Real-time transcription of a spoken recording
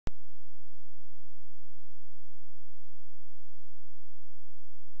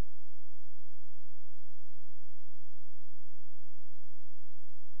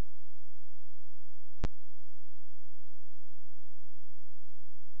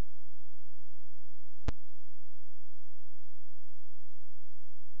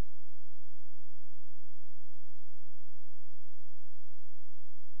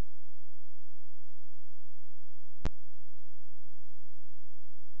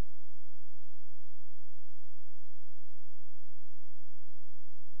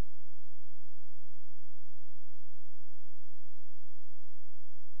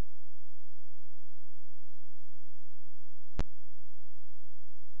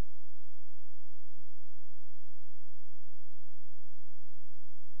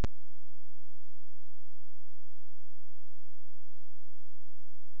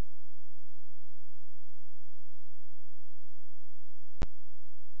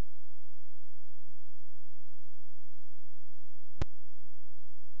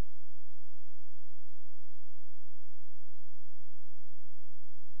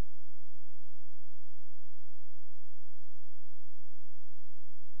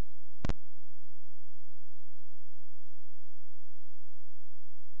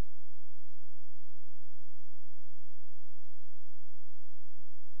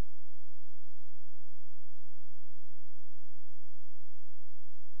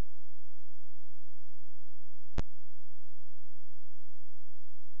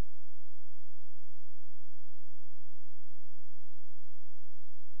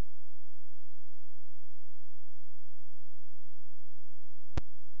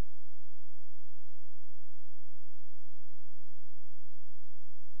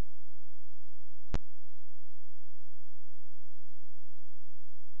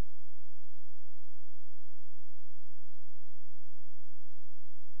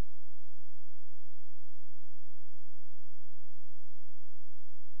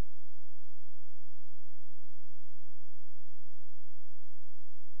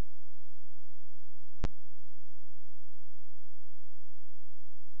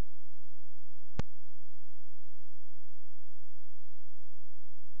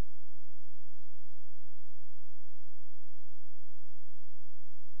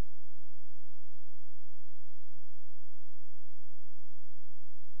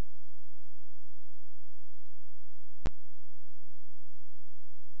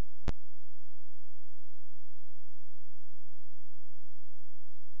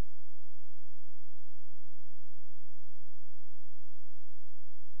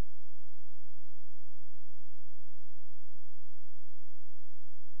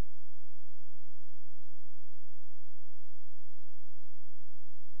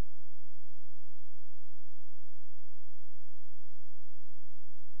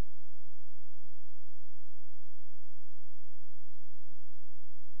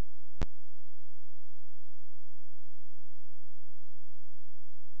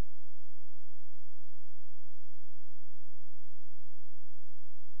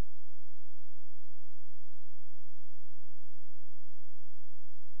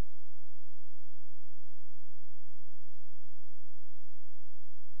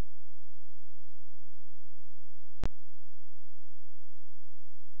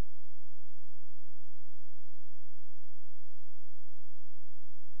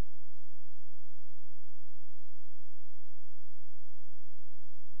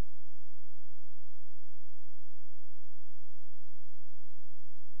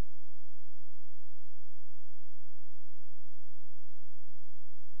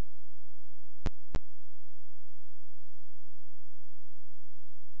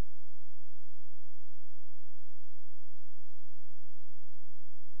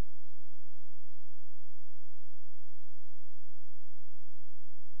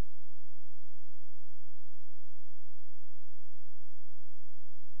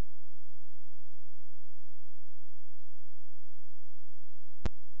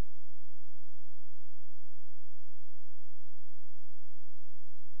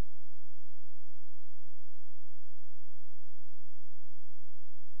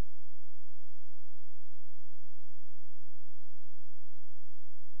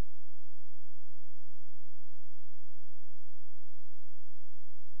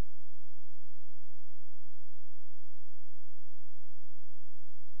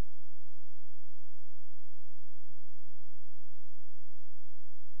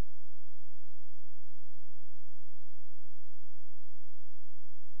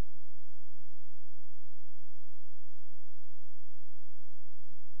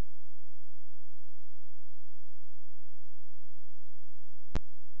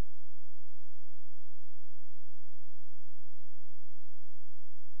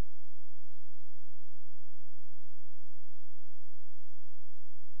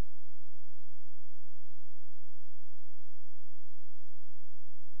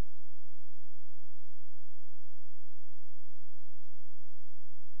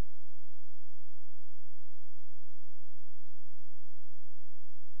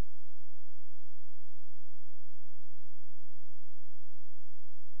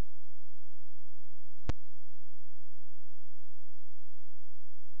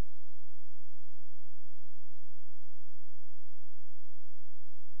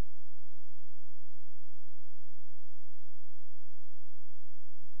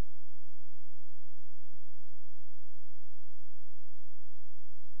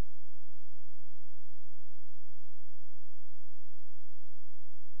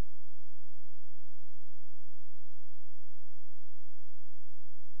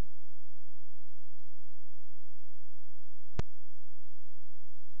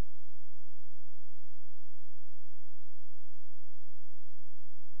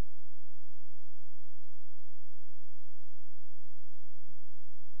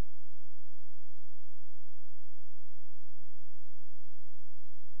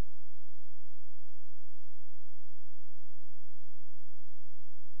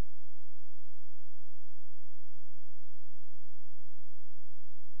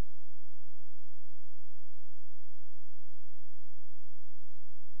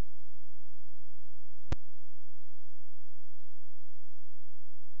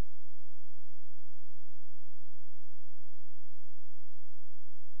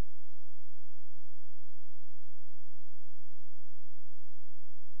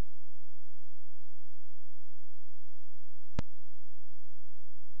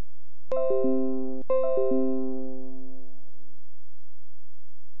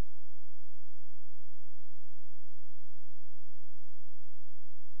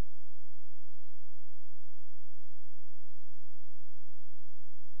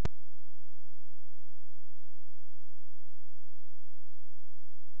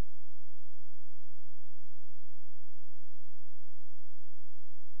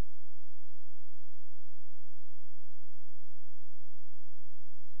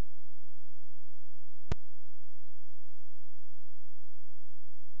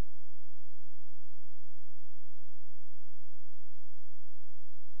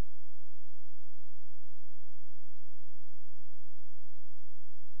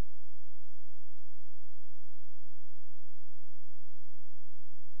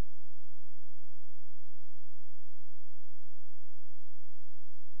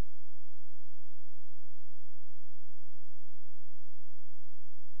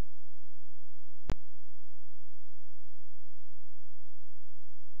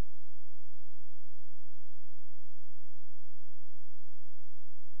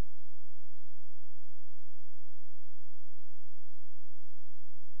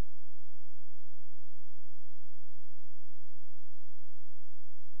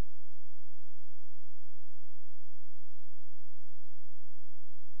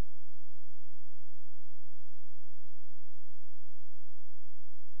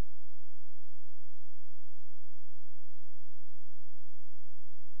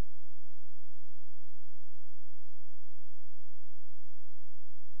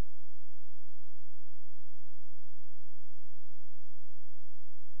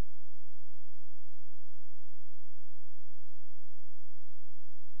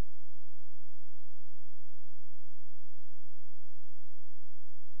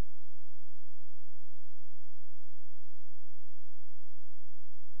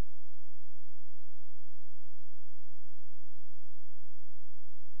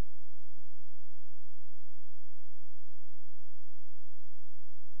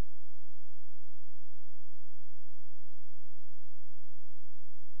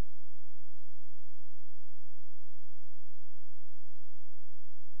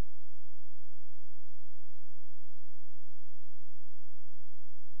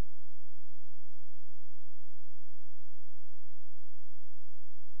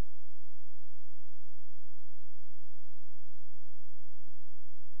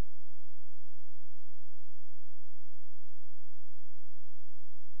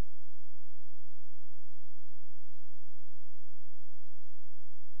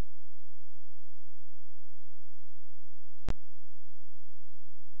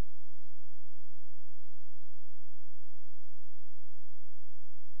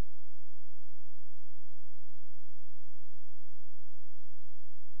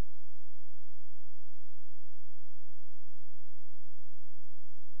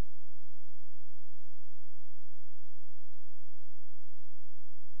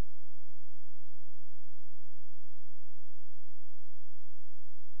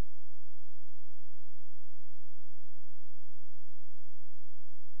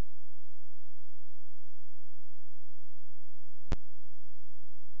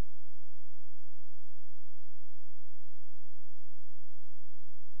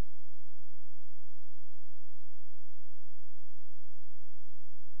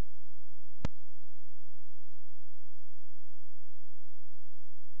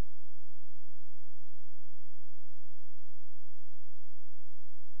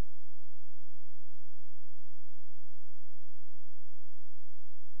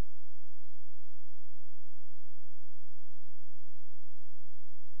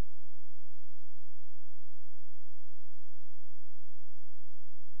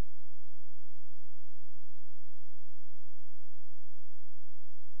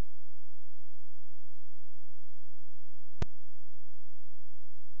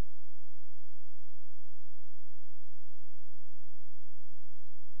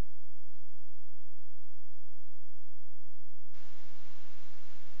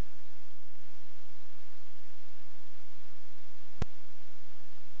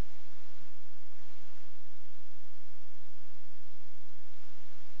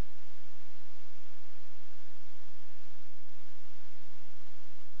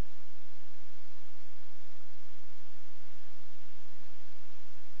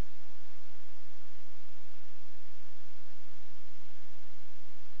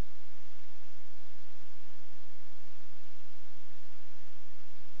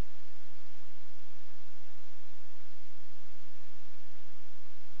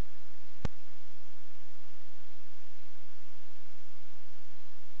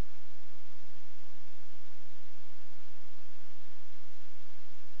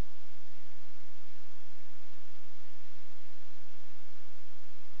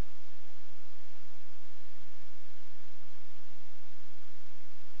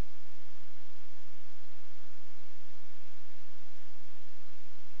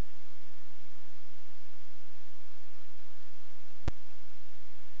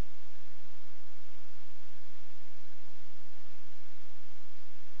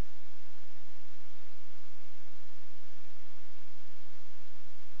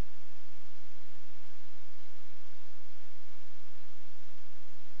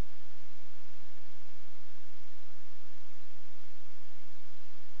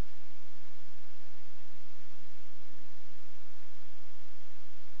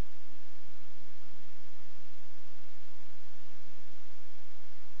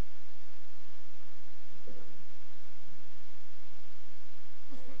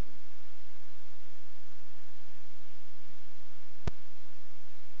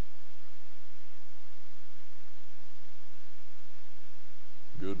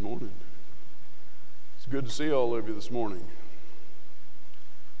morning. It's good to see all of you this morning.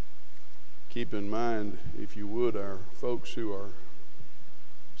 Keep in mind, if you would, our folks who are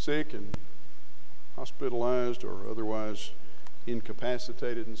sick and hospitalized or otherwise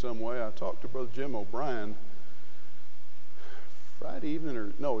incapacitated in some way. I talked to Brother Jim O'Brien Friday evening,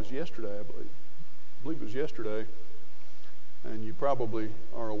 it was yesterday, I believe it was yesterday. And you probably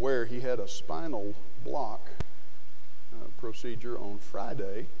are aware he had a spinal block procedure on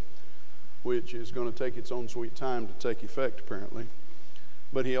Friday, which is going to take its own sweet time to take effect, apparently.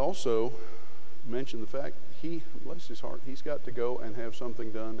 But he also mentioned the fact he, bless his heart, he's got to go and have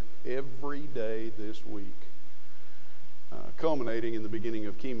something done every day this week, culminating in the beginning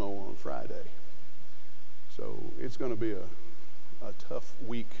of chemo on Friday. So it's going to be a tough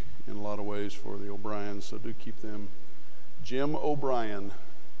week in a lot of ways for the O'Briens, so do keep them, Jim O'Brien,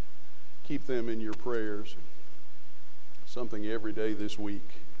 keep them in your prayers. Something every day this week.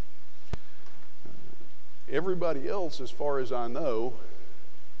 Everybody else, as far as I know,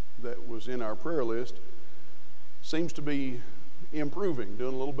 that was in our prayer list seems to be improving,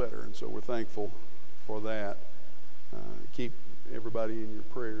 doing a little better, and so we're thankful for that. Keep everybody in your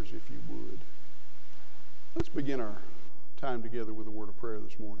prayers if you would. Let's begin our time together with a word of prayer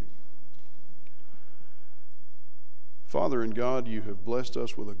this morning. Father and God, you have blessed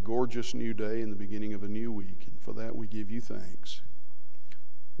us with a gorgeous new day in the beginning of a new week, and for that we give you thanks.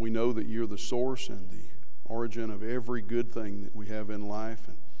 We know that you're the source and the origin of every good thing that we have in life,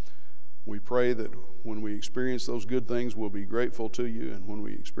 and we pray that when we experience those good things, we'll be grateful to you, and when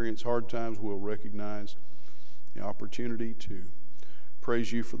we experience hard times, we'll recognize the opportunity to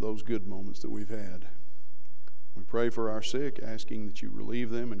praise you for those good moments that we've had. We pray for our sick, asking that you relieve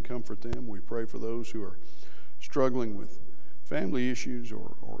them and comfort them. We pray for those who are struggling with family issues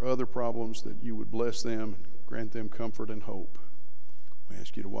or other problems, that you would bless them and grant them comfort and hope. We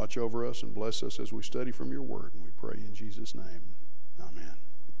ask you to watch over us and bless us as we study from your word, and we pray in Jesus' name. Amen.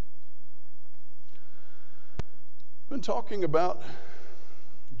 I've been talking about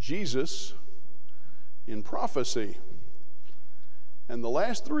Jesus in prophecy. And the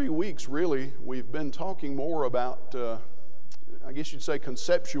last 3 weeks, really, we've been talking more about, I guess you'd say,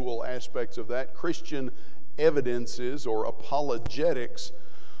 conceptual aspects of that, Christian evidences or apologetics,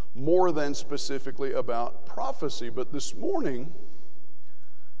 more than specifically about prophecy. But this morning,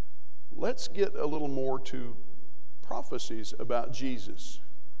 let's get a little more to prophecies about Jesus.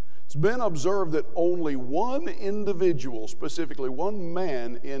 It's been observed that only one individual, specifically one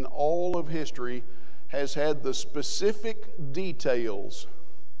man in all of history, has had the specific details,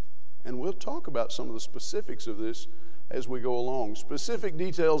 and we'll talk about some of the specifics of this as we go along, specific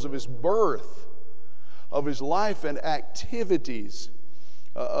details of his birth, of his life and activities,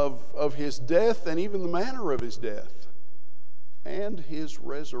 of his death and even the manner of his death, and his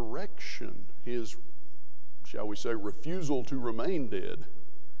resurrection, his, shall we say, refusal to remain dead.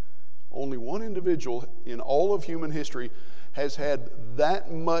 Only one individual in all of human history has had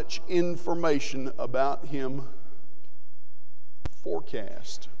that much information about him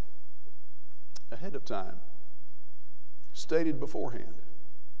forecast ahead of time, stated beforehand.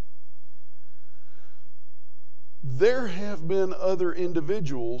 There have been other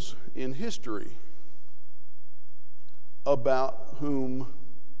individuals in history about whom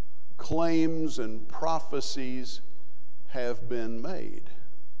claims and prophecies have been made.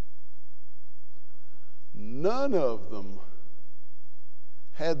 None of them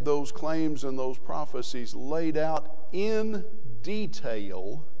had those claims and those prophecies laid out in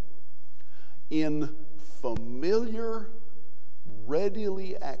detail in familiar,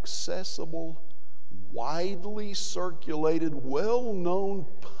 readily accessible, widely circulated, well-known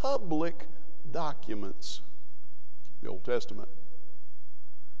public documents, the Old Testament,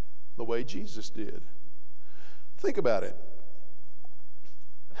 the way Jesus did. Think about it.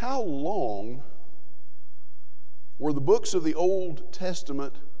 How long were the books of the Old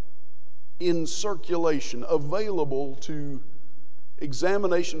Testament in circulation, available to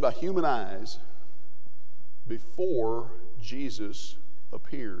examination by human eyes before Jesus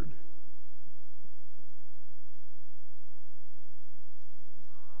appeared?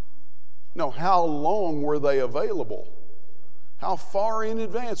 No, how long were they available? How far in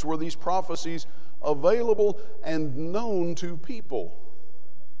advance were these prophecies available and known to people?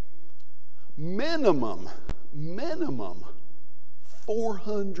 Minimum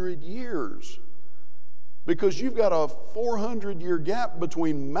 400 years. Because you've got a 400-year gap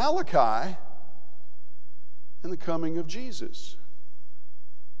between Malachi and the coming of Jesus.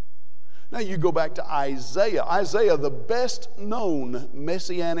 Now you go back to Isaiah. Isaiah, the best known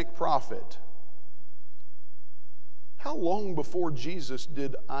messianic prophet. How long before Jesus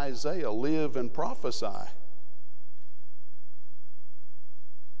did Isaiah live and prophesy?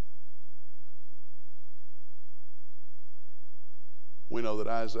 We know that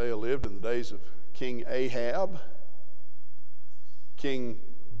Isaiah lived in the days of King Ahab, King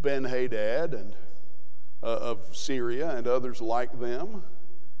Ben-Hadad, and of Syria and others like them.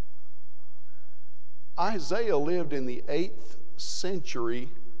 Isaiah lived in the 8th century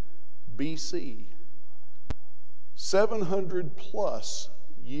BC, 700 plus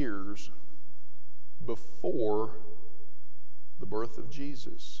years before the birth of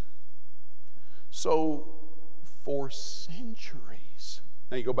Jesus. So, for centuries.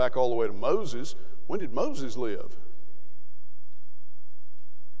 Now you go back all the way to Moses. When did Moses live?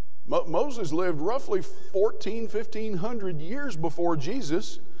 Moses lived roughly 1,500 years before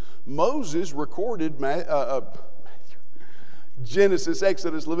Jesus. Moses recorded Genesis,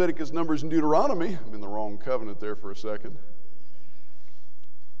 Exodus, Leviticus, Numbers, and Deuteronomy. I'm in the wrong covenant there for a second.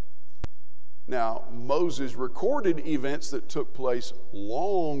 Now, Moses recorded events that took place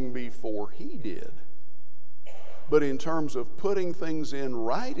long before he did. But in terms of putting things in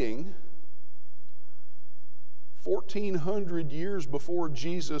writing, 1,400 years before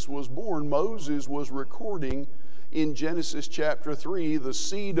Jesus was born, Moses was recording in Genesis chapter 3, the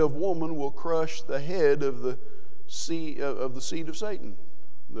seed of woman will crush the head of the seed of Satan,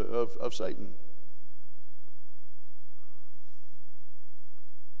 of Satan.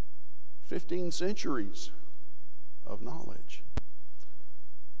 15 centuries of knowledge.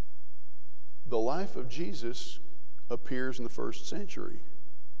 The life of Jesus appears in the 1st century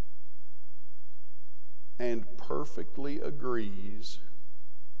and perfectly agrees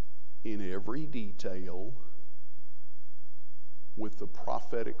in every detail with the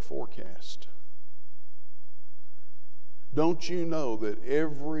prophetic forecast. Don't you know that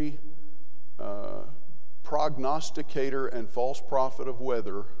every prognosticator and false prophet of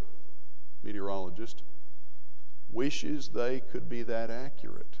weather, meteorologist, wishes they could be that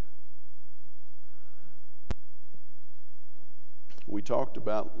accurate? We talked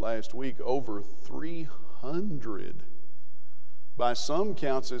about last week over 300, by some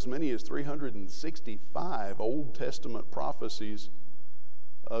counts as many as 365 Old Testament prophecies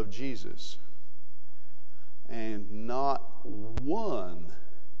of Jesus. And not one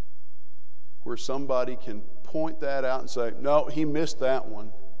where somebody can point that out and say, no, he missed that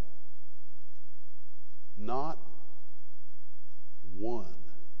one. Not one.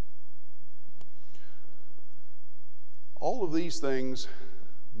 All of these things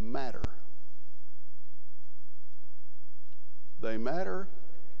matter. They matter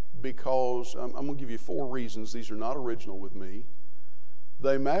because, I'm going to give you 4 reasons. These are not original with me.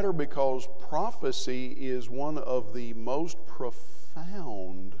 They matter because prophecy is one of the most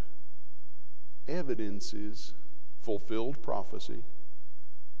profound evidences, fulfilled prophecy,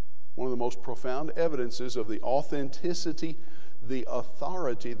 one of the most profound evidences of the authenticity, the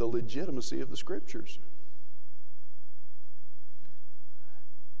authority, the legitimacy of the Scriptures.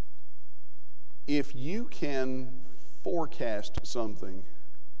 If you can forecast something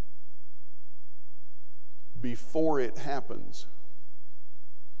before it happens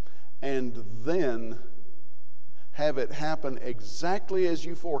and then have it happen exactly as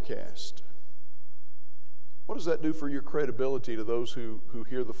you forecast, what does that do for your credibility to those who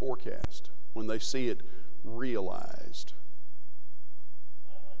hear the forecast when they see it realized?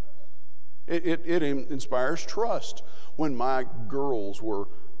 It inspires trust. When my girls were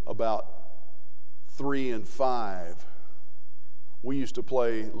about 3 and 5, we used to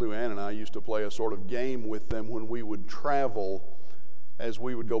play, Luann and I used to play a sort of game with them when we would travel, as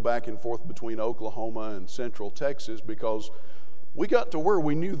we would go back and forth between Oklahoma and Central Texas, because we got to where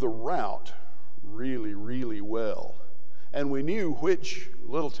we knew the route really, really well. And we knew which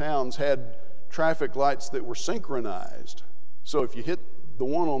little towns had traffic lights that were synchronized. So if you hit the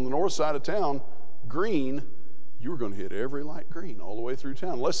one on the north side of town, green, you were going to hit every light green all the way through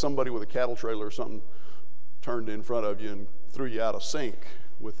town, unless somebody with a cattle trailer or something turned in front of you and threw you out of sync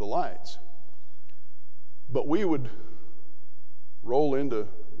with the lights. But we would roll into a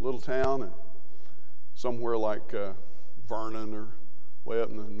little town, and somewhere like Vernon or way up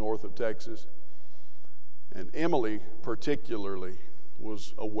in the north of Texas, and Emily particularly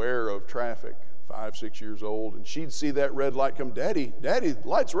was aware of traffic, 5, 6 years old, and she'd see that red light come, Daddy, the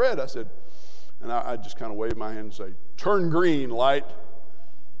light's red. I said, and I just kind of wave my hand and say, turn green, light.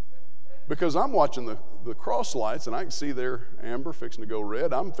 Because I'm watching the cross lights, and I can see their amber fixing to go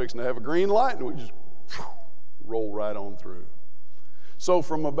red. I'm fixing to have a green light, and we just roll right on through. So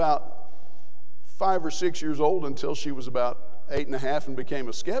from about 5 or 6 years old until she was about 8 and a half and became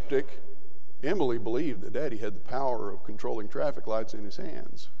a skeptic, Emily believed that Daddy had the power of controlling traffic lights in his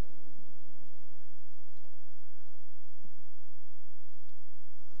hands.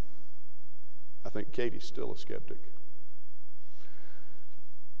 I think Katie's still a skeptic.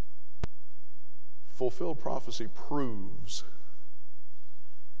 Fulfilled prophecy proves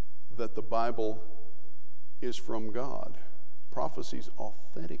that the Bible is from God. Prophecies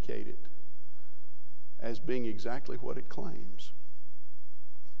authenticate it as being exactly what it claims.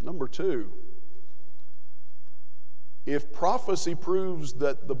 Number two, if prophecy proves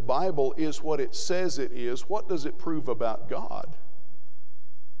that the Bible is what it says it is, what does it prove about God?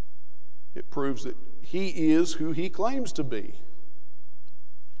 It proves that He is who He claims to be.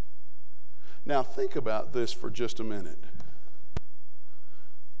 Now think about this for just a minute.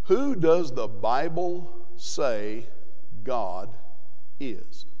 Who does the Bible say God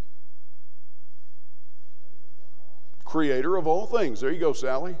is? Creator of all things. There you go,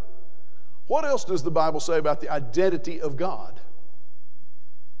 Sally. What else does the Bible say about the identity of God?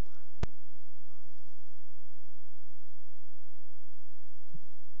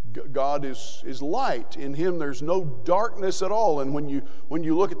 God is light. In Him there's no darkness at all. And when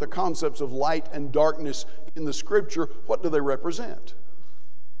you look at the concepts of light and darkness in the Scripture, what do they represent?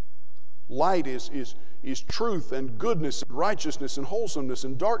 Light is truth and goodness and righteousness and wholesomeness,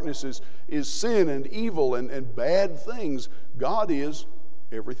 and darkness is sin and evil and bad things. God is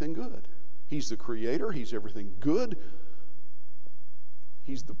everything good. He's the Creator. He's everything good.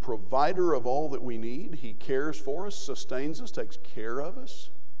 He's the provider of all that we need. He cares for us, sustains us, takes care of us.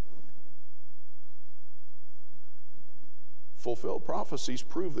 Fulfilled prophecies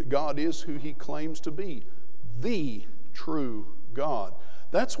prove that God is who He claims to be, the true God.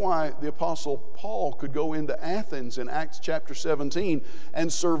 That's why the Apostle Paul could go into Athens in Acts chapter 17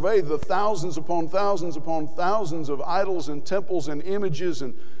 and survey the thousands upon thousands upon thousands of idols and temples and images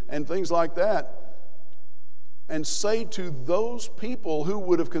and things like that, and say to those people who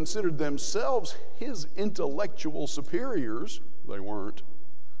would have considered themselves his intellectual superiors, they weren't,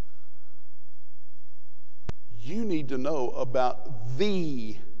 you need to know about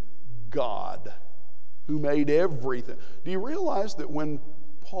the God who made everything. Do you realize that when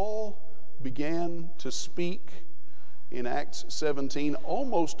Paul began to speak in Acts 17,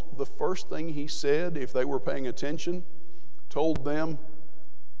 almost the first thing he said, if they were paying attention, told them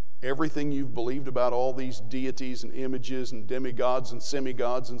everything you've believed about all these deities and images and demigods and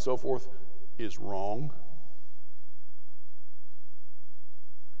semigods and so forth is wrong.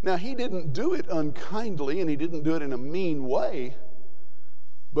 Now, he didn't do it unkindly and he didn't do it in a mean way,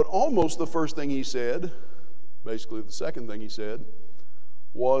 but almost the first thing he said, basically the second thing he said,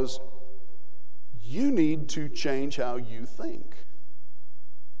 was you need to change how you think.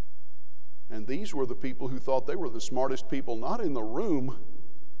 And these were the people who thought they were the smartest people, not in the room,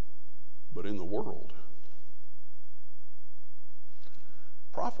 but in the world.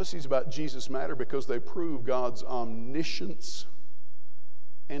 Prophecies about Jesus matter because they prove God's omniscience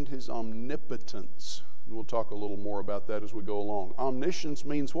and His omnipotence. And we'll talk a little more about that as we go along. Omniscience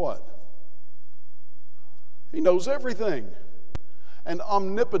means what? He knows everything. And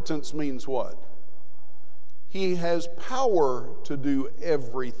omnipotence means what? He has power to do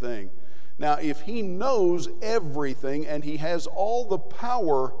everything. Now, if He knows everything and He has all the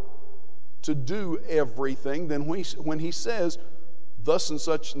power to do everything, then when He says, thus and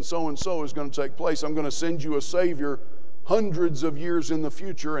such and so is going to take place, I'm going to send you a Savior hundreds of years in the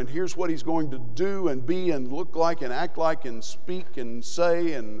future, and here's what He's going to do and be and look like and act like and speak and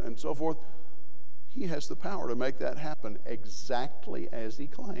say and so forth, He has the power to make that happen exactly as He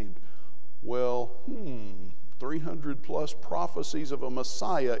claimed. Well, 300 plus prophecies of a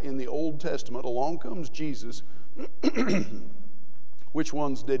Messiah in the Old Testament. Along comes Jesus. Which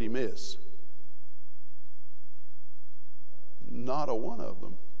ones did He miss? Not a one of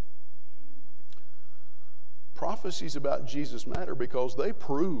them. Prophecies about Jesus matter because they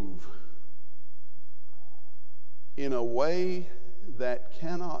prove in a way that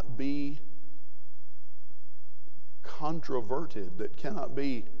cannot be controverted, that cannot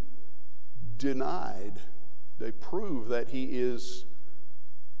be denied. They prove that He is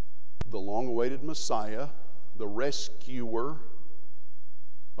the long-awaited Messiah, the rescuer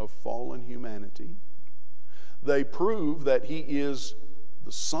of fallen humanity. They prove that He is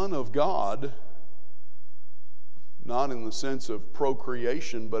the Son of God, not in the sense of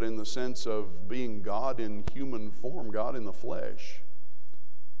procreation, but in the sense of being God in human form, God in the flesh.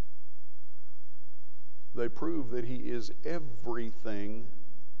 They prove that He is everything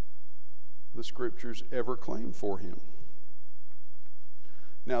the Scriptures ever claimed for Him.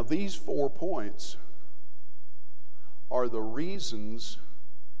 Now, these 4 points are the reasons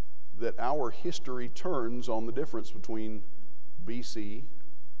that our history turns on the difference between BC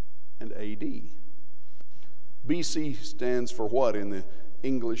and AD. BC stands for what in the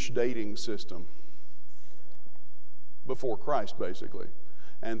English dating system? Before Christ, basically.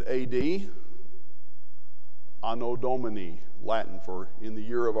 And AD, Anno Domini, Latin for in the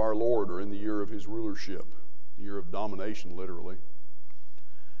year of our Lord, or in the year of his rulership, the year of domination, literally.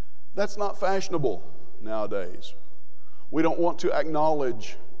 That's not fashionable nowadays. We don't want to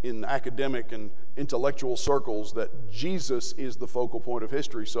acknowledge in academic and intellectual circles that Jesus is the focal point of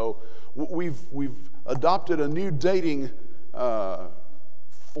history. So we've adopted a new dating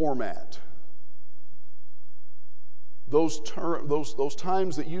format. Those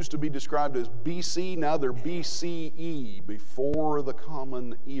times that used to be described as BC, now they're BCE, before the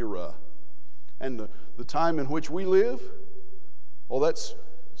Common Era. And the time in which we live, well, that's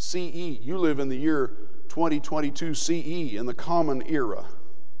CE. You live in the year 2022 CE, in the Common Era.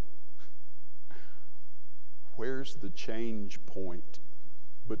 Where's the change point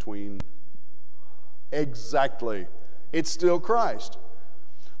between? Exactly. It's still Christ.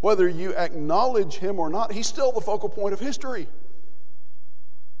 Whether you acknowledge him or not, he's still the focal point of history.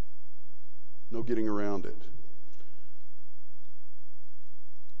 No getting around it.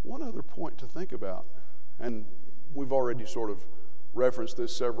 One other point to think about, and we've already sort of referenced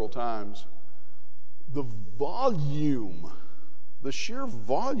this several times, the volume, the sheer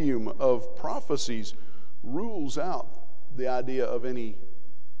volume of prophecies rules out the idea of any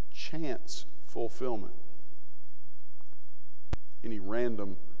chance fulfillment, any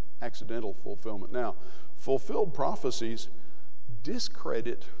random accidental fulfillment. Now, fulfilled prophecies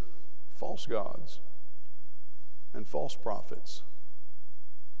discredit false gods and false prophets.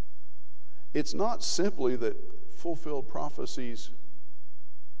 It's not simply that fulfilled prophecies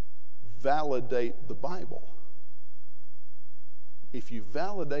validate the Bible. If you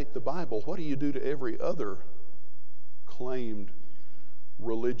validate the Bible, what do you do to every other claimed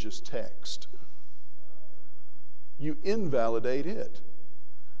religious text? You invalidate it.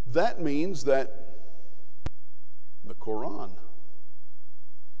 That means that the Quran,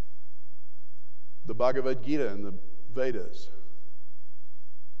 the Bhagavad Gita and the Vedas,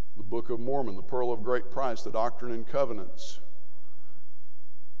 the Book of Mormon, the Pearl of Great Price, the Doctrine and Covenants,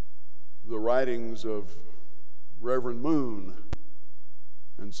 the writings of Reverend Moon,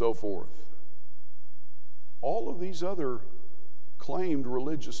 and so forth. All of these other claimed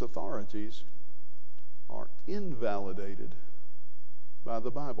religious authorities are invalidated by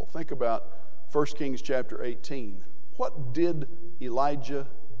the Bible. Think about 1 Kings chapter 18. What did Elijah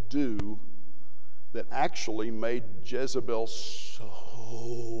do that actually made Jezebel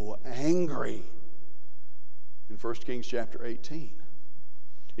so angry in 1 Kings chapter 18?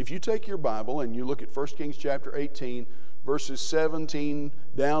 If you take your Bible and you look at 1 Kings chapter 18, verses 17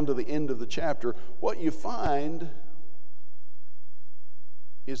 down to the end of the chapter, what you find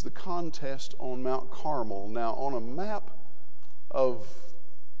is the contest on Mount Carmel. Now, on a map of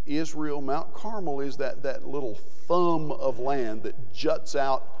Israel, Mount Carmel is that little thumb of land that juts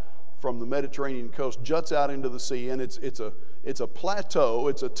out from the Mediterranean coast, juts out into the sea, and it's a plateau,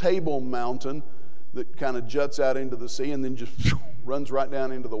 it's a table mountain that kind of juts out into the sea and then just runs right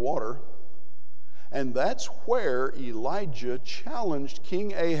down into the water. And that's where Elijah challenged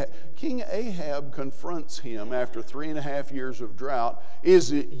King Ahab. King Ahab confronts him after 3.5 years of drought.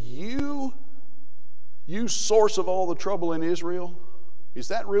 Is it you source of all the trouble in Israel? Is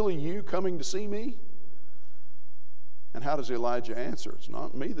that really you coming to see me? And how does Elijah answer? It's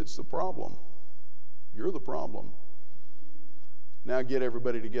not me that's the problem. You're the problem. Now get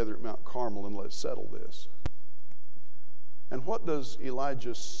everybody together at Mount Carmel and let's settle this. And what does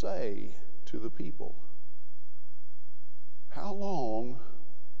Elijah say to the people? How long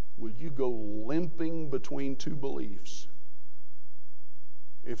will you go limping between two beliefs?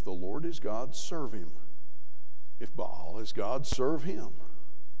 If the Lord is God, serve him. If Baal is God, serve him.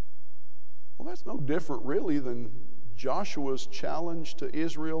 Well, that's no different really than Joshua's challenge to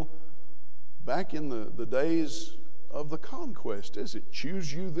Israel back in the days of the conquest, is it?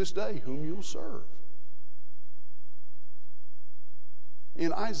 Choose you this day whom you'll serve.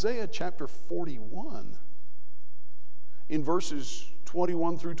 In Isaiah chapter 41, in verses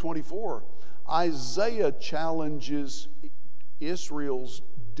 21 through 24, Isaiah challenges Israel's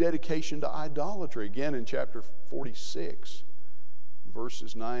dedication to idolatry. Again in chapter 46,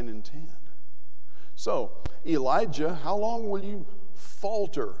 verses 9 and 10. So, Elijah, how long will you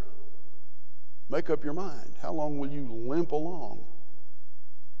falter? Make up your mind. How long will you limp along?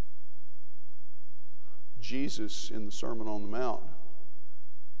 Jesus, in the Sermon on the Mount,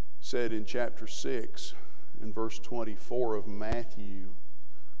 said in chapter 6 and verse 24 of Matthew,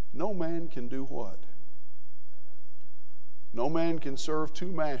 no man can do what? No man can serve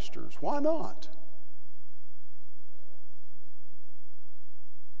two masters. Why not?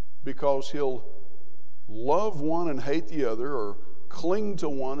 Because he'll love one and hate the other, or cling to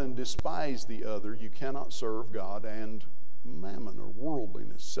one and despise the other. You cannot serve God and mammon, or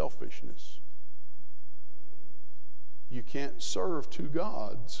worldliness, selfishness. You can't serve two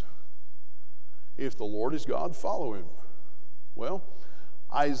gods. If the Lord is God, follow him. Well,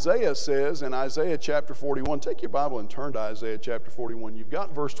 Isaiah says in Isaiah chapter 41, take your Bible and turn to Isaiah chapter 41. You've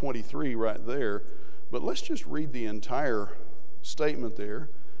got verse 23 right there, but let's just read the entire statement there.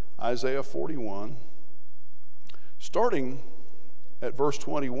 Isaiah 41, starting at verse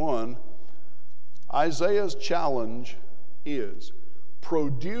 21, Isaiah's challenge is,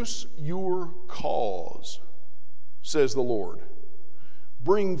 produce your cause, says the Lord.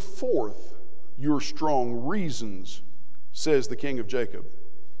 Bring forth your strong reasons, says the King of Jacob.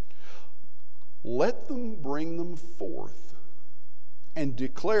 Let them bring them forth, and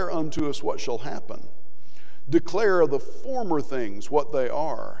declare unto us what shall happen. Declare of the former things what they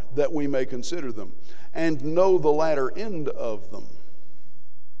are, that we may consider them, and know the latter end of them.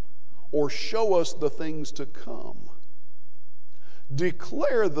 Or show us the things to come.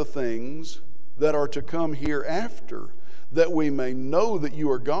 Declare the things that are to come hereafter, that we may know that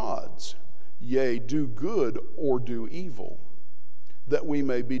you are gods. Yea, do good or do evil, that we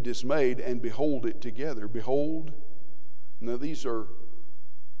may be dismayed and behold it together. Behold, now these are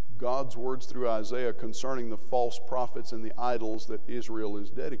God's words through Isaiah concerning the false prophets and the idols that Israel has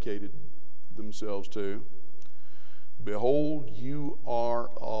dedicated themselves to. Behold, you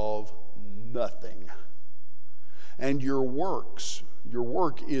are of nothing, and your work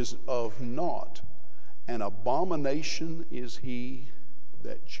is of naught. An abomination is he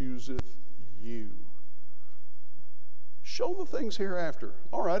that chooseth you. Show the things hereafter.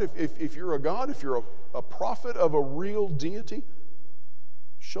 All right, if you're a God, if you're a prophet of a real deity,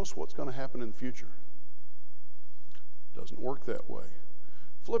 show us what's going to happen in the future. Doesn't work that way.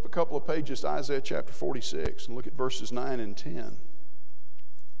 Flip a couple of pages to Isaiah chapter 46 and look at verses 9 and 10.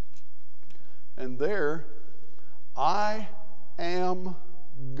 And there, I am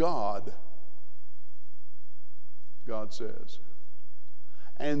God, God says,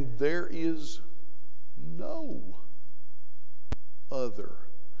 and there is no other.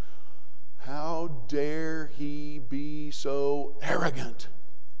 How dare he be so arrogant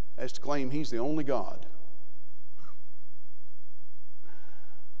as to claim he's the only God?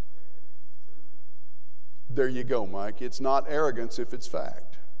 There you go, Mike. It's not arrogance if it's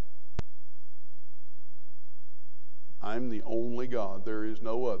fact. I'm the only God. There is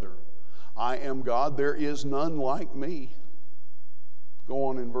no other. I am God. There is none like me. Go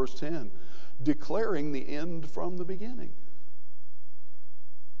on in verse 10. Declaring the end from the beginning.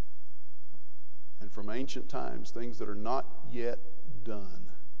 And from ancient times, things that are not yet done.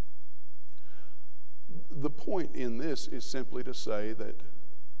 The point in this is simply to say that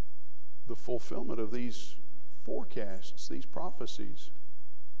the fulfillment of these forecasts, these prophecies,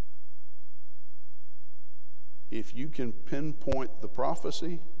 if you can pinpoint the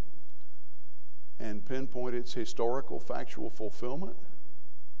prophecy and pinpoint its historical, factual fulfillment,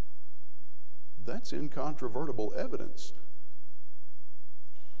 that's incontrovertible evidence.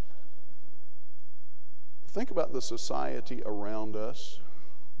 Think about the society around us,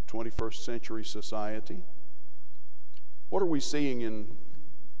 21st century society. What are we seeing in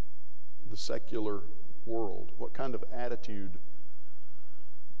the secular world? What kind of attitude?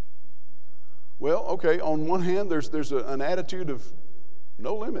 Well, okay, on one hand, there's an attitude of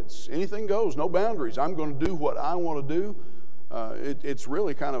no limits. Anything goes, no boundaries. I'm going to do what I want to do. It's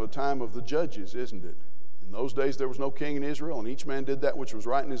really kind of a time of the judges, isn't it? In those days, there was no king in Israel, and each man did that which was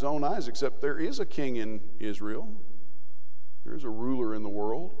right in his own eyes, except there is a king in Israel. There is a ruler in the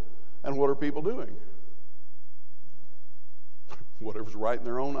world. And what are people doing? Whatever's right in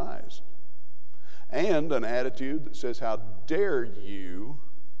their own eyes. And an attitude that says, how dare you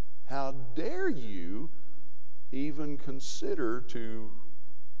even consider to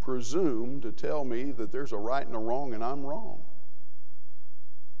presume to tell me that there's a right and a wrong and I'm wrong?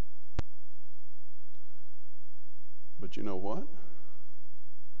 But you know what?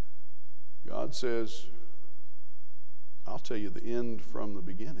 God says, I'll tell you the end from the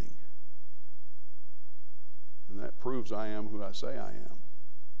beginning. And that proves I am who I say I am.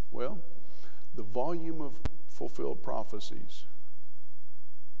 Well, the volume of fulfilled prophecies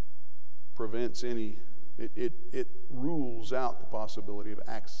prevents any, it rules out the possibility of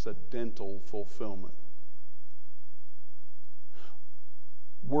accidental fulfillment.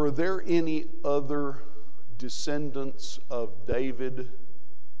 Were there any other descendants of David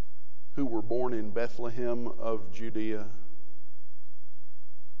who were born in Bethlehem of Judea?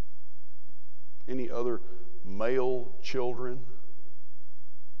 Any other male children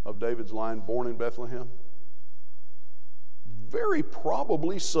of David's line born in Bethlehem? Very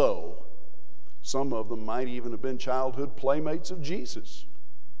probably so. Some of them might even have been childhood playmates of Jesus.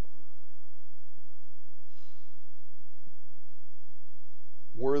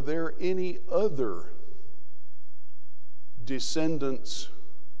 Were there any other descendants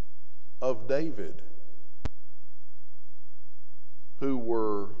of David who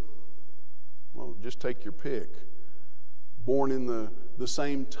were, well, just take your pick, born in the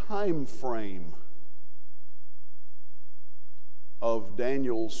same time frame of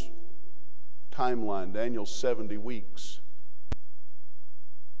Daniel's timeline, Daniel's 70 weeks,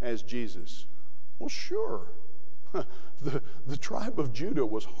 as Jesus? Well, sure. The tribe of Judah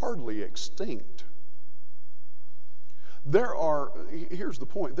was hardly extinct. Here's the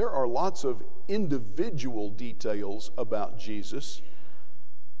point, there are lots of individual details about Jesus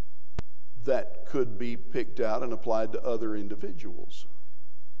that could be picked out and applied to other individuals.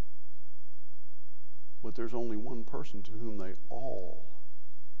 But there's only one person to whom they all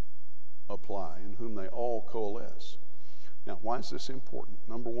apply and whom they all coalesce. Now, why is this important?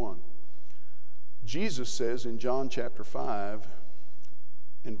 Number one, Jesus says in John chapter 5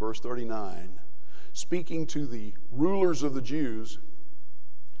 in verse 39, speaking to the rulers of the Jews,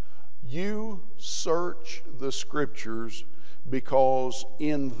 "You search the Scriptures because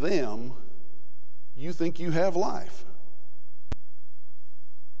in them you think you have life,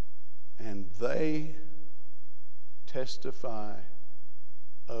 and they testify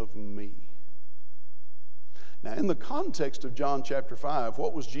of me." Now, in the context of John chapter 5,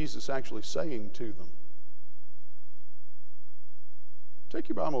 what was Jesus actually saying to them? Take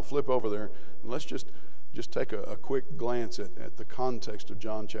your Bible, flip over there, and let's just take a quick glance at the context of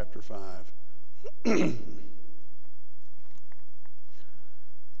John chapter 5.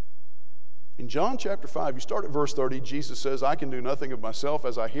 In John chapter 5, you start at verse 30, Jesus says, "I can do nothing of myself.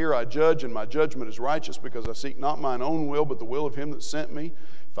 As I hear, I judge, and my judgment is righteous, because I seek not mine own will, but the will of him that sent me.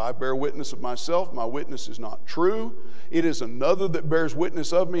 If I bear witness of myself, my witness is not true. It is another that bears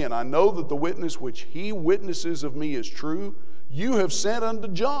witness of me, and I know that the witness which he witnesses of me is true. You have sent unto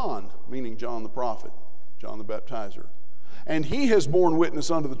John," meaning John the prophet, John the baptizer, "and he has borne witness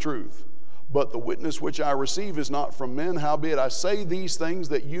unto the truth. But the witness which I receive is not from men. Howbeit I say these things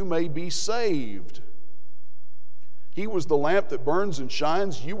that you may be saved. He was the lamp that burns and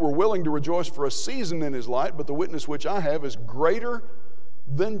shines. You were willing to rejoice for a season in his light, but the witness which I have is greater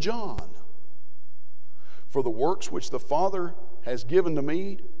than John. For the works which the Father has given to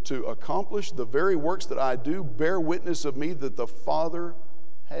me to accomplish, the very works that I do, bear witness of me that the Father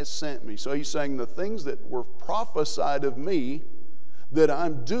has sent me." So he's saying the things that were prophesied of me that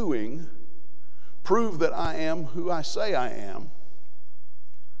I'm doing prove that I am who I say I am.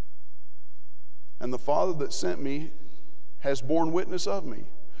 And the Father that sent me has borne witness of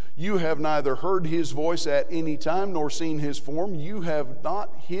me. You have neither heard his voice at any time nor seen his form. You have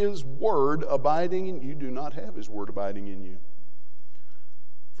not his word abiding in you. Do not have his word abiding in you.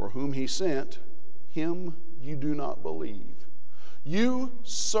 For whom he sent, him you do not believe. You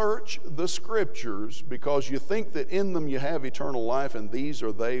search the Scriptures because you think that in them you have eternal life, and these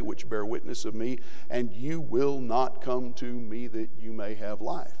are they which bear witness of me, and you will not come to me that you may have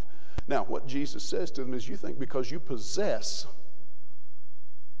life. Now, what Jesus says to them is, you think because you possess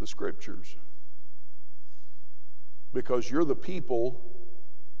the Scriptures, because you're the people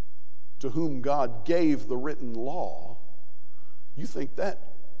to whom God gave the written law, you think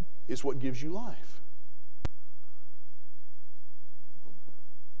that is what gives you life.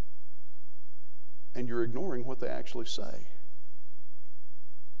 And you're ignoring what they actually say.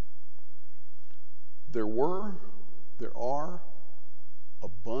 There are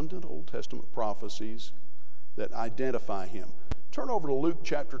abundant Old Testament prophecies that identify him. Turn over to Luke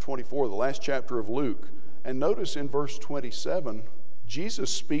chapter 24, the last chapter of Luke, and notice in verse 27, Jesus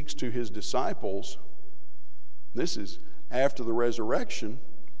speaks to his disciples. This is after the resurrection.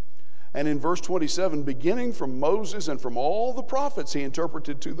 And in verse 27, beginning from Moses and from all the prophets, he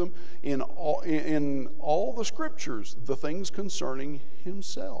interpreted to them in all the Scriptures the things concerning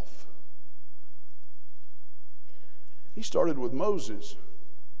himself. He started with Moses.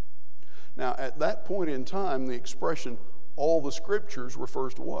 Now, at that point in time, the expression all the Scriptures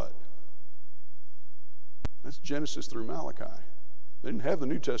refers to what? That's Genesis through Malachi. They didn't have the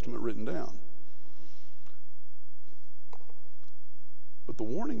New Testament written down. But the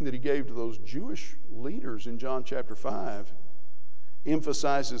warning that he gave to those Jewish leaders in John chapter 5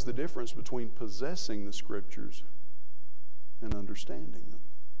 emphasizes the difference between possessing the Scriptures and understanding them.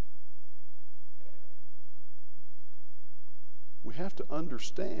 have to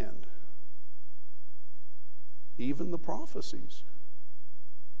understand even the prophecies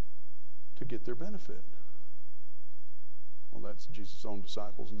to get their benefit. Well, that's Jesus' own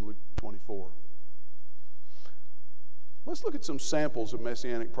disciples in Luke 24. Let's look at some samples of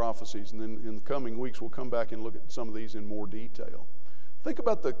messianic prophecies, and then in the coming weeks we'll come back and look at some of these in more detail. Think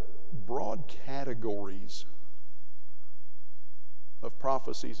about the broad categories of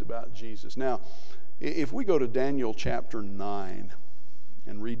prophecies about Jesus. Now, if we go to Daniel chapter 9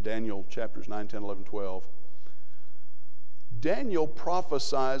 and read Daniel chapters 9, 10, 11, 12, Daniel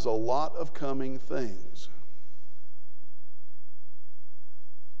prophesies a lot of coming things.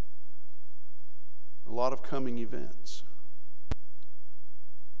 A lot of coming events.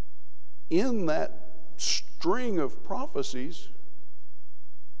 In that string of prophecies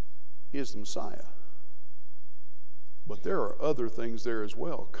is the Messiah. But there are other things there as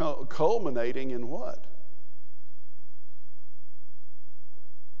well, culminating in what?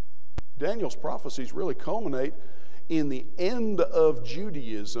 Daniel's prophecies really culminate in the end of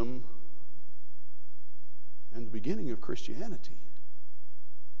Judaism and the beginning of Christianity.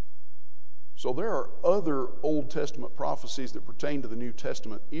 So there are other Old Testament prophecies that pertain to the New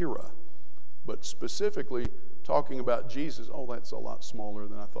Testament era, but specifically talking about Jesus, oh, that's a lot smaller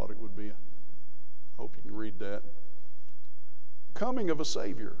than I thought it would be. I hope you can read that. Coming of a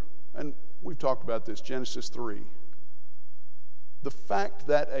Savior, and we've talked about this, Genesis 3. The fact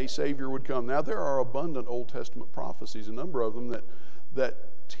that a Savior would come. Now, there are abundant Old Testament prophecies, a number of them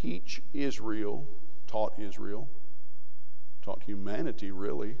that teach Israel, taught humanity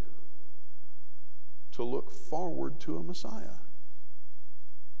really, to look forward to a Messiah.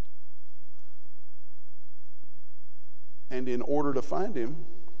 And in order to find him,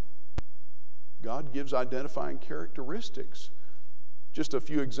 God gives identifying characteristics. Just a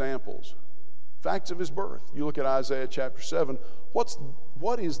few examples. Facts of his birth. You look at Isaiah chapter 7.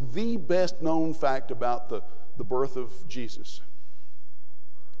 What is the best known fact about the birth of Jesus?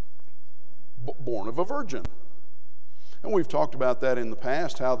 Born of a virgin. And we've talked about that in the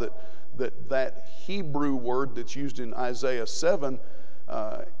past, how that Hebrew word that's used in Isaiah 7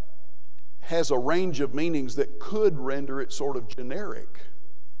 has a range of meanings that could render it sort of generic.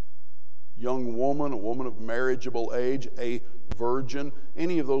 Young woman, a woman of marriageable age, a virgin.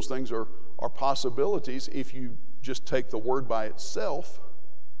 Any of those things are possibilities if you just take the word by itself.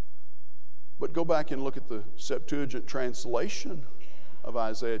 But go back and look at the Septuagint translation of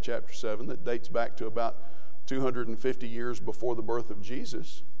Isaiah chapter 7 that dates back to about 250 years before the birth of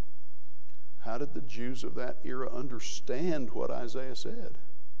Jesus. How did the Jews of that era understand what Isaiah said?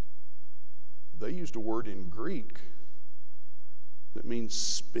 They used a word in Greek that means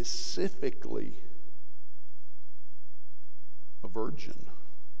specifically a virgin,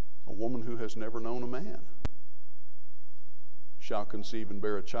 a woman who has never known a man, shall conceive and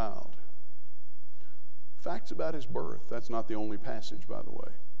bear a child. Facts about his birth. That's not the only passage, by the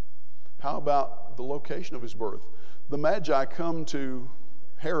way. How about the location of his birth? The Magi come to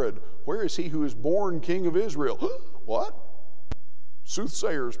Herod. Where is he who is born king of Israel? What?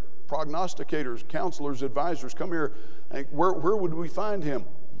 Soothsayers, prognosticators, counselors, advisors, come here. And where would we find him?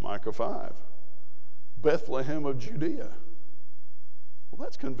 Micah 5. Bethlehem of Judea. Well,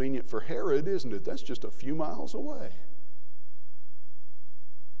 that's convenient for Herod, isn't it? That's just a few miles away.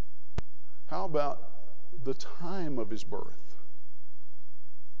 How about the time of his birth?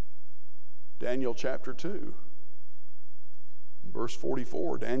 Daniel chapter 2. Verse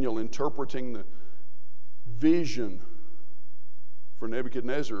 44, Daniel interpreting the vision for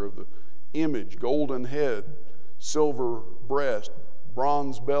Nebuchadnezzar of the image, golden head, silver breast,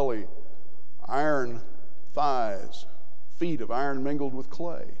 bronze belly, iron thighs, feet of iron mingled with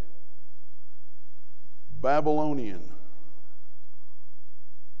clay. Babylonian,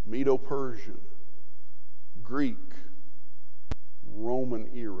 Medo-Persian, Greek, Roman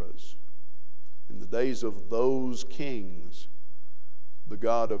eras. In the days of those kings, the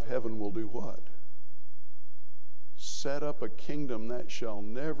God of heaven will do what? Set up a kingdom that shall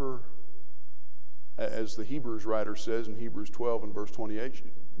never, as the Hebrews writer says in Hebrews 12 and verse 28,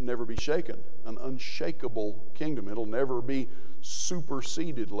 never be shaken. An unshakable kingdom. It'll never be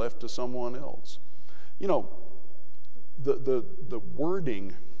superseded, left to someone else. You know, the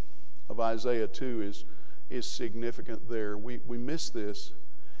wording of Isaiah 2 is significant there. We miss this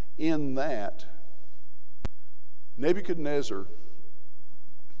in that Nebuchadnezzar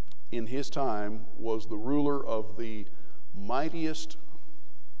in his time was the ruler of the mightiest,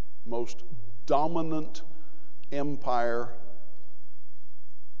 most dominant empire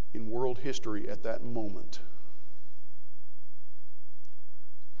in world history at that moment.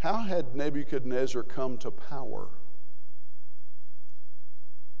 How had Nebuchadnezzar come to power?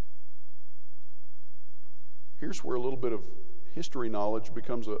 here's where a little bit of history knowledge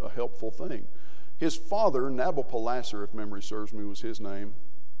becomes a helpful thing. His father, Nabopolassar, if memory serves me, was his name,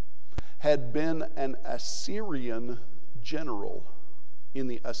 had been an Assyrian general in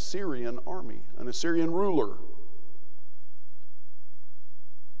the Assyrian army, an Assyrian ruler.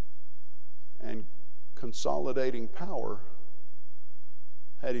 And consolidating power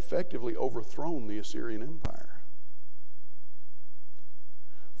had effectively overthrown the Assyrian Empire.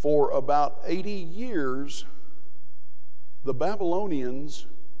 For about 80 years, the Babylonians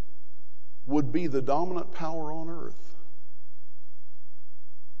would be the dominant power on earth.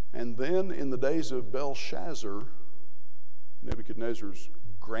 And then in the days of Belshazzar, Nebuchadnezzar's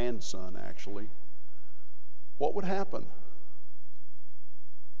grandson actually, what would happen?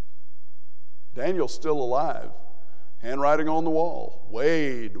 Daniel's still alive, handwriting on the wall.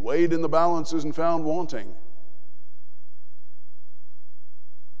 Weighed in the balances and found wanting.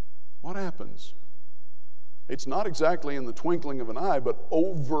 What happens? It's not exactly in the twinkling of an eye, but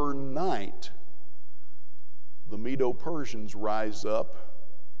overnight, the Medo-Persians rise up,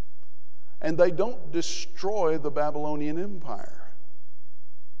 and they don't destroy the Babylonian Empire.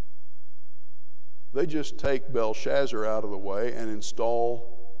 They just take Belshazzar out of the way and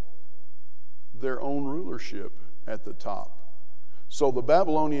install their own rulership at the top. So the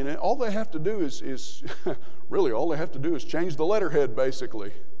Babylonian, all they have to do is really all they have to do is change the letterhead,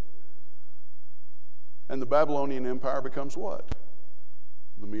 basically. And the Babylonian Empire becomes what?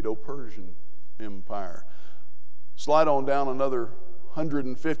 The Medo-Persian Empire. Slide on down another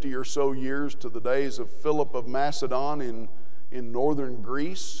 150 or so years to the days of Philip of Macedon in northern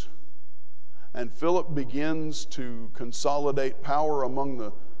Greece. And Philip begins to consolidate power among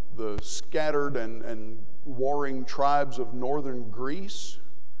the scattered and warring tribes of northern Greece,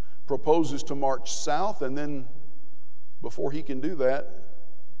 proposes to march south, and then before he can do that,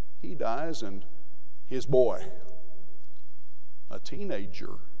 he dies, and his boy, a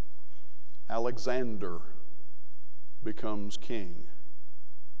teenager, Alexander, becomes king.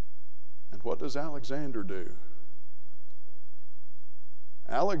 And what does Alexander do?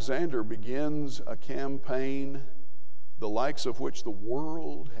 Alexander begins a campaign the likes of which the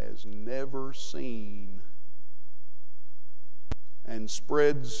world has never seen, and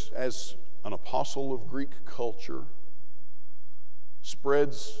spreads, as an apostle of Greek culture,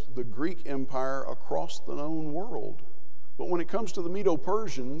 spreads the Greek Empire across the known world. But when it comes to the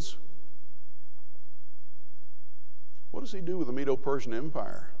Medo-Persians, what does he do with the Medo-Persian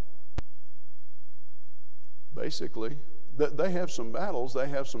Empire? Basically, they have some battles, they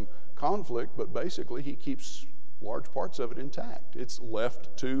have some conflict, but basically he keeps large parts of it intact. It's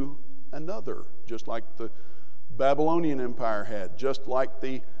left to another, just like the Babylonian Empire had, just like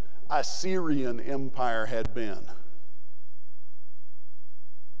the Assyrian Empire had been.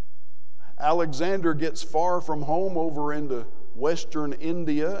 Alexander gets far from home over into western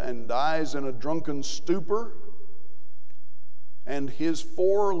India and dies in a drunken stupor. And his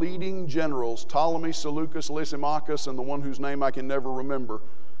four leading generals, Ptolemy, Seleucus, Lysimachus, and the one whose name I can never remember,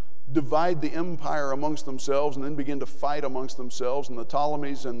 divide the empire amongst themselves and then begin to fight amongst themselves. And the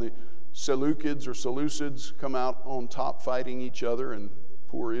Ptolemies and the Seleucids or Seleucids come out on top fighting each other, and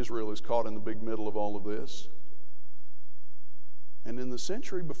poor Israel is caught in the big middle of all of this. And in the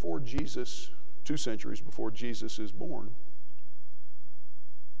century before Jesus, 2 centuries before Jesus is born,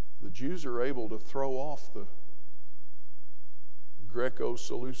 the Jews are able to throw off the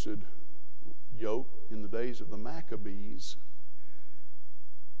Greco-Seleucid yoke in the days of the Maccabees,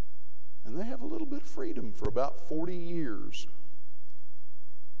 and they have a little bit of freedom for about 40 years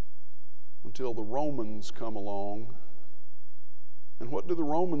until the Romans come along. And what do the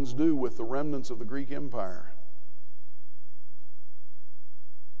Romans do with the remnants of the Greek Empire?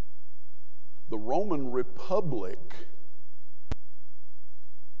 The Roman Republic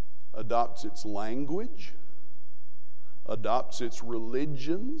adopts its language, adopts its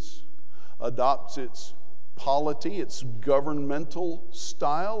religions, adopts its polity, its governmental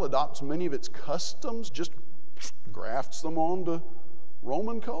style, adopts many of its customs, just grafts them onto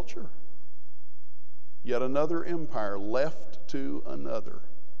Roman culture. Yet another empire left to another.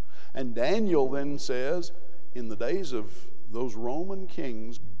 And Daniel then says, in the days of those Roman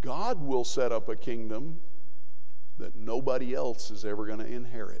kings, God will set up a kingdom that nobody else is ever going to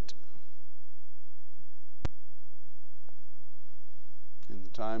inherit. In the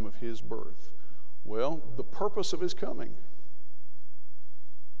time of his birth. Well, the purpose of his coming.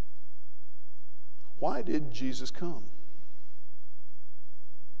 Why did Jesus come?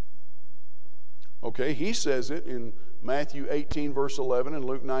 Okay, he says it in Matthew 18 verse 11 and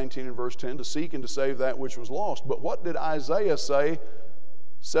Luke 19 and verse 10, to seek and to save that which was lost. But what did Isaiah say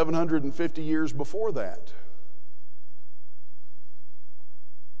 750 years before that?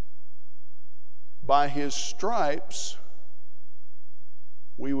 by his stripes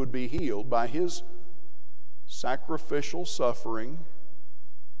we would be healed. By his sacrificial suffering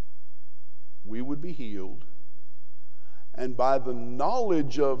we would be healed. And by the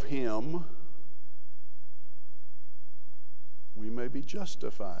knowledge of him we may be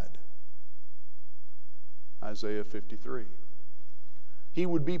justified. Isaiah 53. He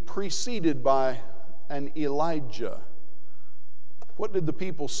would be preceded by an Elijah. What did the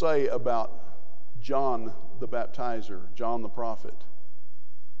people say about John the baptizer, John the prophet?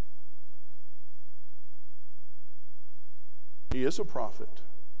 He is a prophet.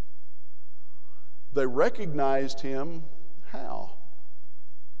 They recognized him how?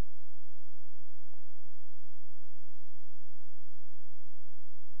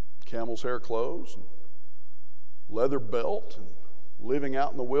 Camel's hair clothes, and leather belt, and living out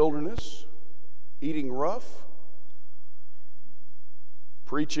in the wilderness, eating rough,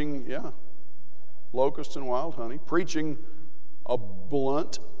 preaching, locusts and wild honey, preaching a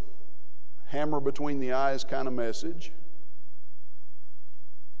blunt, hammer between the eyes kind of message.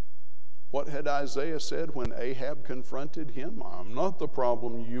 What had Isaiah said when Ahab confronted him? I'm not the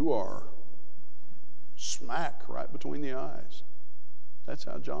problem, you are. Smack right between the eyes. That's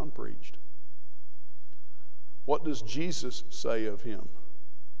how John preached. What does Jesus say of him?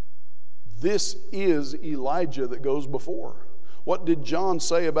 This is Elijah that goes before. What did John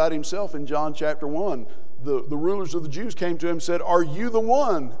say about himself in John chapter 1? The rulers of the Jews came to him and said, "Are you the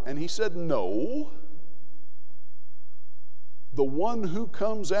one?" And he said, "No. The one who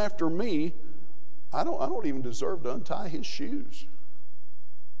comes after me, I don't even deserve to untie his shoes."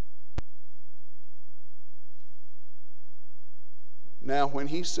 Now, when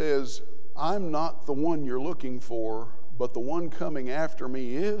he says, "I'm not the one you're looking for, but the one coming after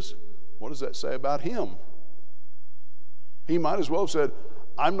me is," what does that say about him? He might as well have said,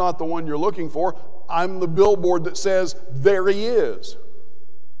 "I'm not the one you're looking for. I'm the billboard that says, there he is.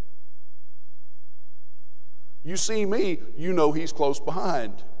 You see me, you know he's close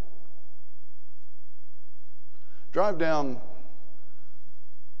behind." Drive down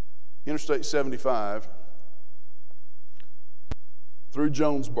Interstate 75 through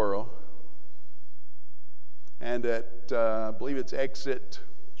Jonesboro, and at, I believe it's exit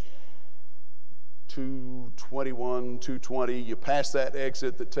 221, 220, you pass that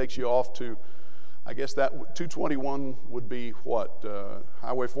exit that takes you off to, I guess that 221 would be what,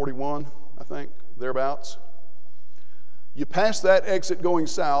 Highway 41, I think, thereabouts. You pass that exit going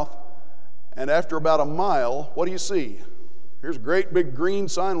south, and after about a mile, what do you see? Here's a great big green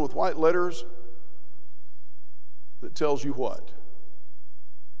sign with white letters that tells you what?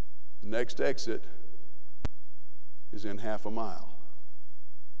 The next exit is in half a mile.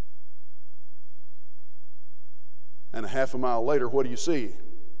 And a half a mile later, what do you see?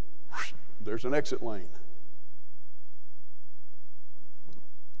 There's an exit lane.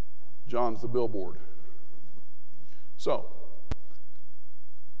 John's the billboard. So,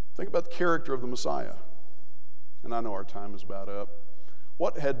 think about the character of the Messiah. And I know our time is about up.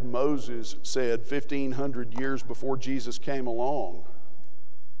 What had Moses said 1,500 years before Jesus came along?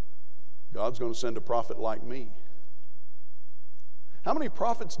 God's going to send a prophet like me. How many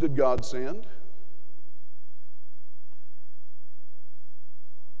prophets did God send?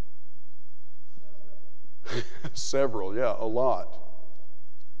 Several, yeah, a lot.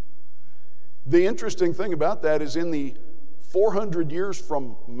 The interesting thing about that is in the 400 years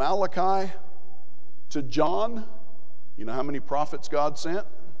from Malachi to John, you know how many prophets God sent?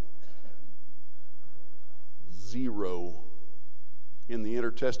 0 in the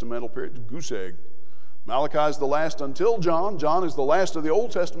intertestamental period. Goose egg. Malachi is the last until John. John is the last of the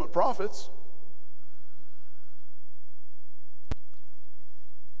Old Testament prophets.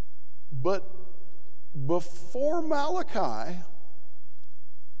 But before Malachi,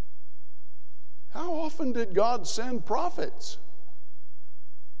 how often did God send prophets?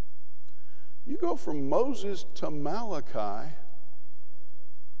 You go from Moses to Malachi,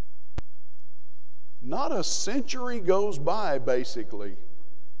 not a century goes by, basically,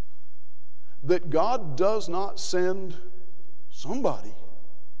 that God does not send somebody.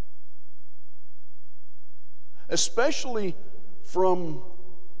 Especially from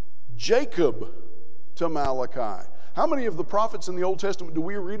Jacob to Malachi. How many of the prophets in the Old Testament do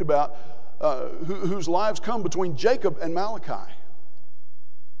we read about whose lives come between Jacob and Malachi?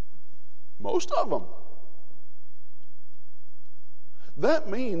 Most of them. That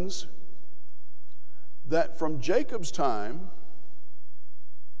means that from Jacob's time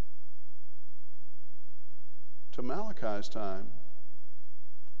to Malachi's time,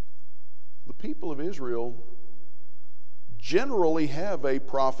 the people of Israel generally have a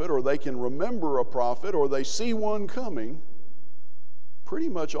prophet, or they can remember a prophet, or they see one coming pretty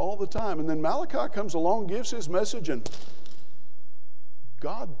much all the time. And then Malachi comes along, gives his message, and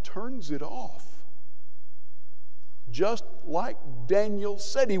God turns it off, just like Daniel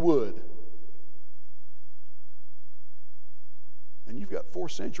said he would. And you've got 4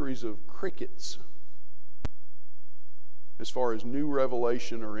 centuries of crickets as far as new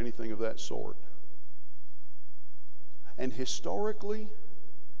revelation or anything of that sort. And historically,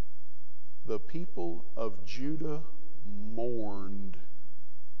 the people of Judah mourned.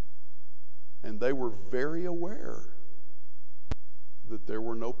 And they were very aware that there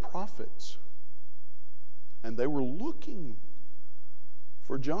were no prophets. And they were looking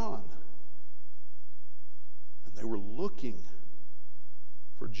for John. And they were looking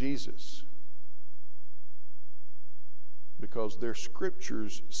for Jesus. Because their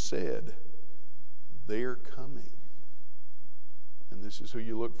scriptures said they're coming. And this is who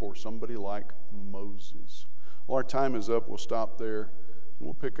you look for, somebody like Moses. Well, our time is up. We'll stop there. And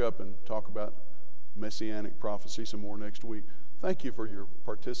we'll pick up and talk about Messianic prophecy some more next week. Thank you for your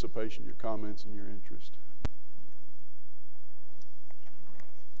participation, your comments, and your interest.